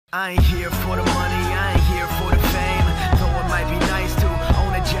I ain't here for the money, I ain't here for the fame, though it might be nice to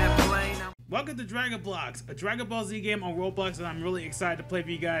own a jet plane. Welcome to Blox, a Dragon Ball Z game on Roblox, and I'm really excited to play for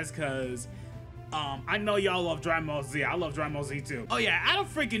you guys because I know y'all love Dragon Ball Z. I love Dragon Ball Z too. Oh yeah, out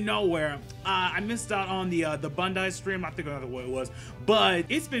of freaking nowhere, I missed out on the Bandai stream. I think I don't know what it was, but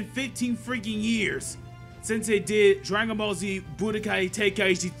it's been 15 freaking years since they did Dragon Ball Z Budokai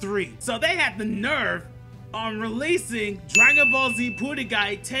Tenkaichi 3. So they had the nerve on releasing Dragon Ball Z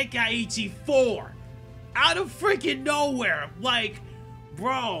Budokai Tenkaichi 4 out of freaking nowhere. Like,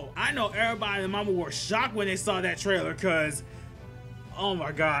 bro, I know everybody and mama were shocked when they saw that trailer, cause oh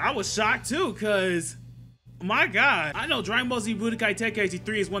my god, I was shocked too, cause my god, I know Dragon Ball Z Budokai Tenkaichi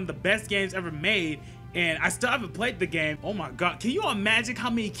 3 is one of the best games ever made, and I still haven't played the game. Oh my god, can you imagine how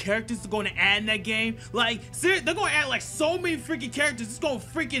many characters are going to add in that game? Like, seriously, they're going to add like so many freaking characters. It's going to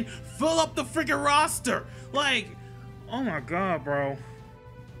freaking fill up the freaking roster. Like, oh my god, bro.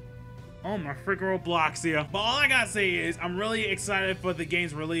 Oh my freaking Roblox here. But all I gotta say is I'm really excited for the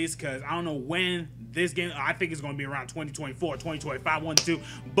game's release, because I don't know when this game, I think it's going to be around 2024, 2025, 1, 2,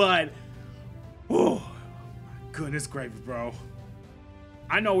 but oh my goodness gracious, bro.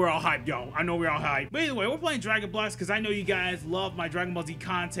 I know we're all hyped, yo. I know we're all hyped. But either way, we're playing Dragon Blox because I know you guys love my Dragon Ball Z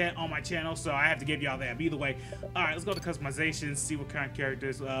content on my channel, so I have to give y'all that. But either way, all right, let's go to customization, see what kind of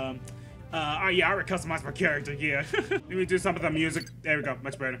characters. All right, yeah, I already customized my character, yeah. Let me do something with the music. There we go,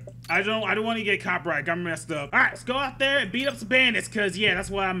 much better. I don't want to get copyright, got messed up. All right, let's go out there and beat up some bandits, because, yeah, that's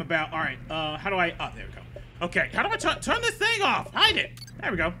what I'm about. All right, how do I, oh, there we go. Okay, how do I turn this thing off? Hide it.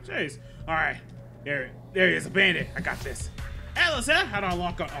 There we go, jeez. All right, there he is, a bandit. I got this. Alice, huh? How do I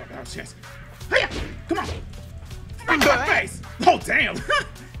lock on? Oh, no, yes. Hiya! Come on! Right to my face! Oh, damn!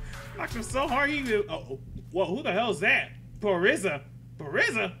 Knocked him so hard, he knew. Oh, whoa, who the hell is that? Pariza?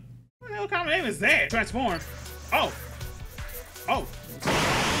 Pariza? What the hell kind of name is that? Transform. Oh. Oh.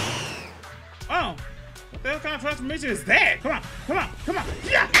 Oh. What the hell kind of transformation is that? Come on, come on, come on.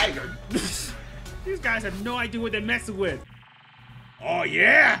 Yeah! These guys have no idea what they're messing with. Oh,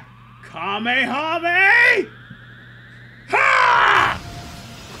 yeah! Kamehame! Ha!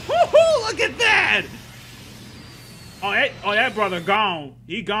 Woohoo! Look at that! Oh, that brother gone.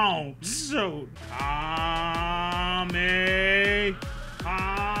 He gone. So, Kame,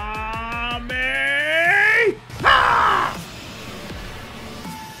 ha!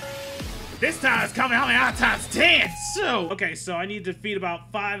 This time it's coming out times 10. So, okay, so I need to defeat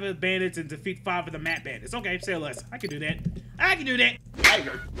about 5 of the bandits and defeat 5 of the mat bandits. Okay, say less. I can do that. I can do that.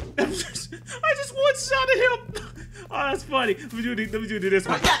 Tiger. I just one-shotted him. Oh, that's funny. Let me do this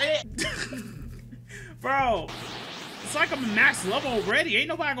one. Bro, it's like I'm max level already. Ain't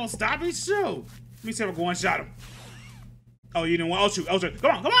nobody gonna stop me. So, let me see if I can one-shot him. Oh, you know what? I'll shoot. Come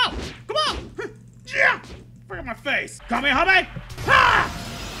on, come on, come on. Yeah. Bring up my face. Come here, hubby. Ha!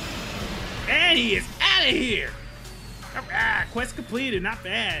 And he is out of here. Ah, quest completed. Not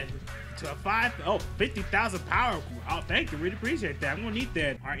bad. To a 50,000 power. Oh, thank you. Really appreciate that. I'm gonna need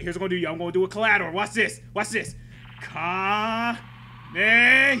that. All right, here's what I'm gonna do, y'all. I'm gonna do a collateral. Watch this. Watch this. Mother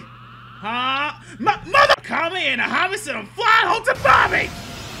Kame and a Hamas and I'm flying home to Bobby.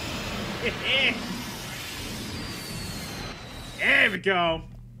 There we go.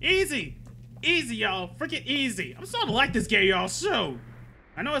 Easy. Easy, y'all. Freaking easy. I'm starting to like this game, y'all. So,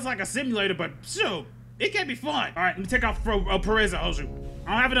 I know it's like a simulator, but so it can be fun. All right, let me take off Pariza. Oh, shoot.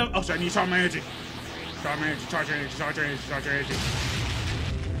 I don't have enough. Oh, shit, I need to charge my energy. Charge my energy, charge your energy, charge your energy, charge your energy.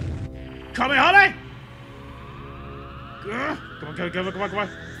 Come here, honey! Come on, come on, come on, come on.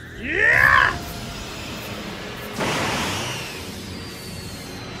 Yeah!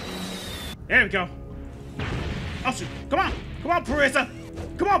 There we go. Oh, shoot. Come on. Come on, Pariza.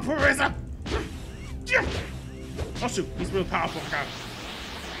 Come on, Pariza. Yeah. Oh, shoot. He's real powerful.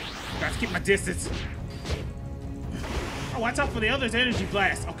 Gotta keep my distance. Oh, watch out for the other's energy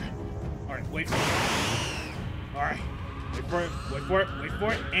blast. Okay. Alright, wait. Alright. Wait for it. Wait for it. Wait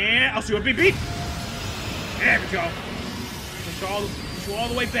for it. And I'll shoot a BB. There we go. Push all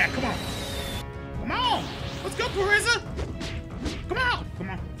the way back. Come on. Come on. Let's go, Pariza. Come on. Come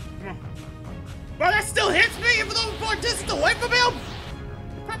on. Come on. Bro, that still hits me even though we're far distance away from him.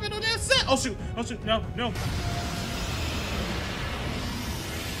 Probably no damn set. Oh, shoot. Oh, shoot. No, no.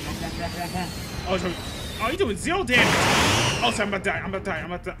 Come on, come on, come on, come on. Oh, shoot. Oh, you're doing 0 damage. Oh, sorry, I'm about to die. I'm about to die. I'm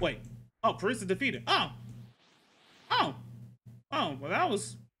about to die. Wait. Oh, Pariza defeated. Oh. Oh. Oh, well, that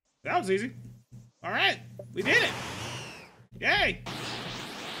was easy. All right. We did it. Yay.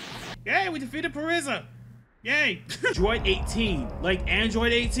 Yay, we defeated Pariza. Yay. Android 18. Like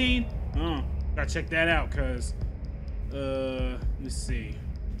Android 18? Oh, gotta check that out, because, let me see.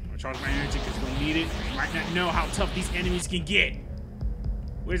 I'm gonna charge my energy because we're gonna need it. You might not know how tough these enemies can get.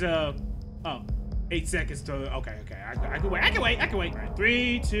 Where's oh, 8 seconds to, okay. I can wait. All right,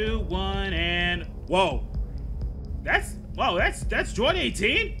 3, 2, 1, and whoa. That's Jordan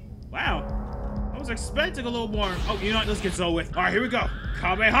 18? Wow. I was expecting a little more. Oh, you know what? Let's get so with. All right, here we go.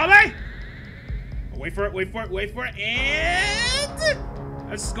 Kame. Wait for it, and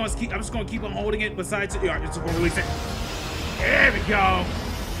I'm just gonna keep on holding it. Besides, yeah, I'm just gonna release it. There we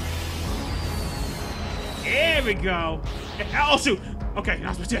go. Oh shoot. Okay,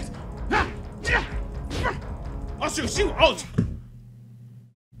 now's my chance. Oh shoot. Oh.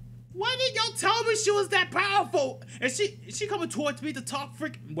 Why didn't y'all tell me she was that powerful? And she coming towards me to talk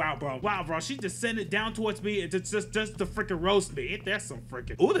freaking. Wow, bro. She descended down towards me and just to freaking roast me. That's some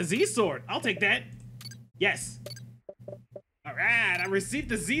freaking. Ooh, the Z sword. I'll take that. Yes. All right, I received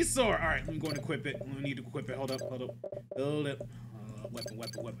the Z sword. All right, I'm going to equip it. We need to equip it. Hold up.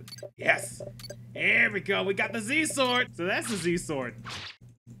 Weapon. Yes. There we go. We got the Z sword. So that's the Z sword.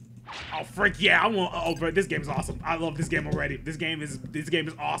 Oh frick yeah! Bro, this game is awesome. I love this game already. This game is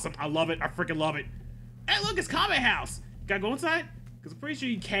awesome. I love it. I freaking love it. Hey, look, it's Kame House. Gotta go inside? Because I'm pretty sure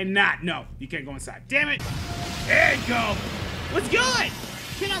you cannot. No, you can't go inside. Damn it! There you go. What's good?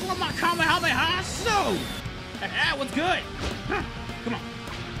 Can I run my Kame House? No. What's good? Huh. Come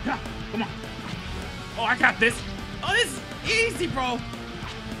on. Oh, I got this. Oh, this is easy, bro.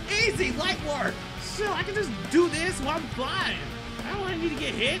 Easy, light work. So I can just do this while I'm flying. I don't need to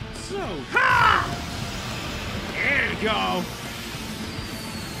get hit, so. Ha! There we go.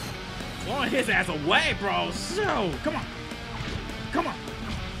 Blowing his ass away, bro. So, come on.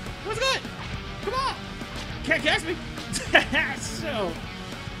 What's good? Come on. Can't catch me. So.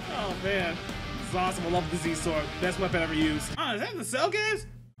 Oh, man. This is awesome. I love the Z sword. Best weapon ever used. Oh, is that the Cell games?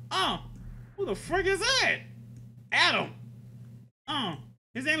 Oh, who the frick is that? Adam. Oh,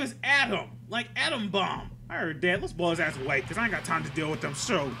 his name is Adam. Like Atom Bomb. I heard that. Let's blow his ass away, because I ain't got time to deal with them.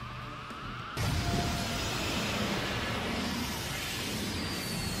 So.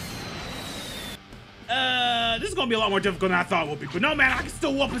 This is gonna be a lot more difficult than I thought it would be. But no, man, I can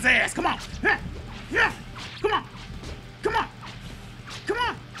still whoop his ass. Come on. Yeah. Come on.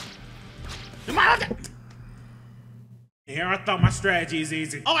 Here, I thought my strategy is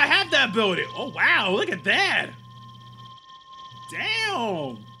easy. Oh, I have that ability. Oh, wow. Look at that.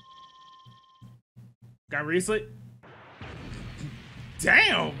 Damn. Got reset?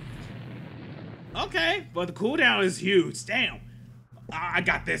 Damn. Okay, but the cooldown is huge. Damn. I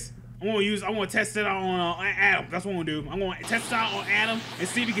got this. I want to test it out on Adam. That's what I'm gonna do. I'm gonna test it out on Adam and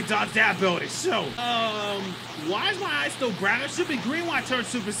see if he can dodge that ability. So, why is my eyes still brown? It should be green when I turn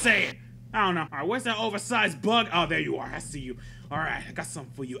Super Saiyan. I don't know. All right, where's that oversized bug? Oh, there you are. I see you. All right, I got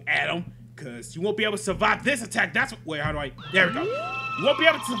something for you, Adam. Because you won't be able to survive this attack. That's what. Wait, how do I? There we go. You won't be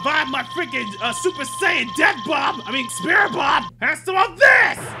able to survive my freaking Super Saiyan Death Bomb. I mean, Spirit Bomb. Has some of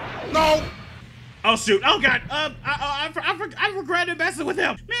this. No. Oh shoot! Oh god! I regretted messing with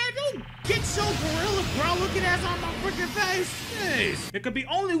him. Man, don't get so gorilla, bro. Looking ass on my freaking face. Jeez. There could be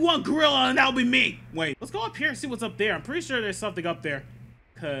only one gorilla, and that'll be me. Wait, let's go up here and see what's up there. I'm pretty sure there's something up there,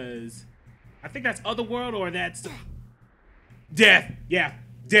 cause I think that's Otherworld or that's Death. Yeah,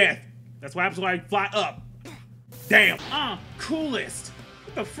 Death. That's what happens when I fly up. Damn. Coolest.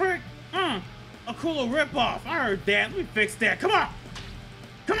 What the frick? A cooler ripoff. I heard that. Let me fix that. Come on.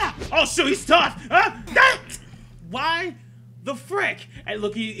 Come on! Oh shoot, he's tough! Why the frick? Hey,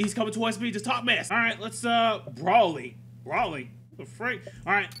 look, he's coming towards me. Just talk mess. All right, let's Brawly. The frick?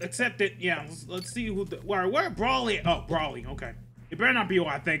 All right, accept it. Yeah, let's see who. Where Brawly? Oh, Brawly. Okay. It better not be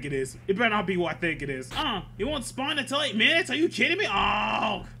what I think it is. It better not be what I think it is. He won't spawn until 8 minutes? Are you kidding me?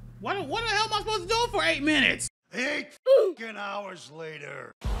 Oh, what the hell am I supposed to do for 8 minutes? 8 fucking hours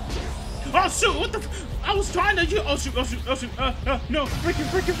later. Oh shoot! What the? I was trying to. Oh shoot! No! Freaking!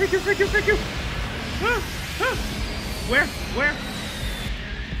 Where?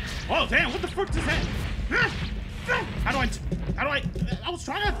 Oh damn! What the frick is that? How do I? I was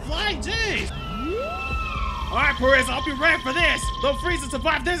trying to fly. Jeez! All right, Perez, I'll be ready for this. Though Frieza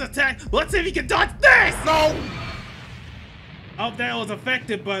survived this attack, let's see if he can dodge this. No! Oh, that was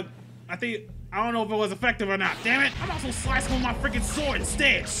effective, but I don't know if it was effective or not. Damn it! I'm also slicing with my freaking sword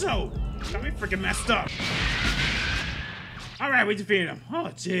instead. So. Got me freaking messed up. Alright, we defeated him. Oh,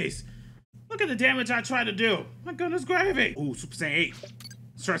 jeez. Look at the damage I tried to do. My goodness gravy. Ooh, Super Saiyan 8.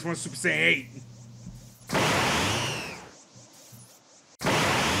 Let's try one Super Saiyan 8.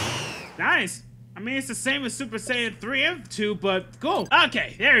 Nice. I mean, it's the same as Super Saiyan 3 and 2, but cool.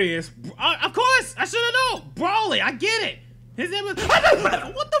 Okay, there he is. Of course, I should have known. Brawly, I get it. His name was.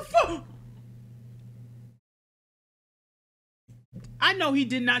 What the fuck? I know he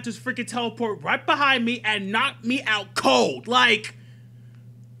did not just freaking teleport right behind me and knock me out cold. Like,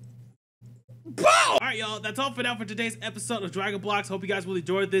 Boom! Alright, y'all, that's all for now for today's episode of Dragon Blox. Hope you guys really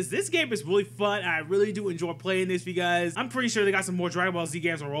enjoyed this. This game is really fun. I really do enjoy playing this for you guys. I'm pretty sure they got some more Dragon Ball Z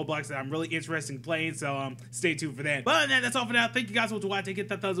games on Roblox that I'm really interested in playing, so stay tuned for that. But other than that, that's all for now. Thank you guys so much for watching. Hit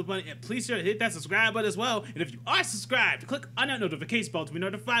that thumbs up button, and please sure to hit that subscribe button as well. And if you are subscribed, click on that notification bell to be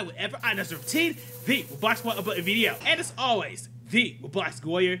notified whenever I announce a routine, the Blox will upload a video. And as always, the Blox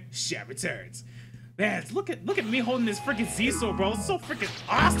Warrior shall returns. Man, look at me holding this freaking Z sword, bro. It's so freaking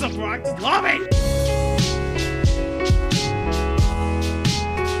awesome, bro. I just love it.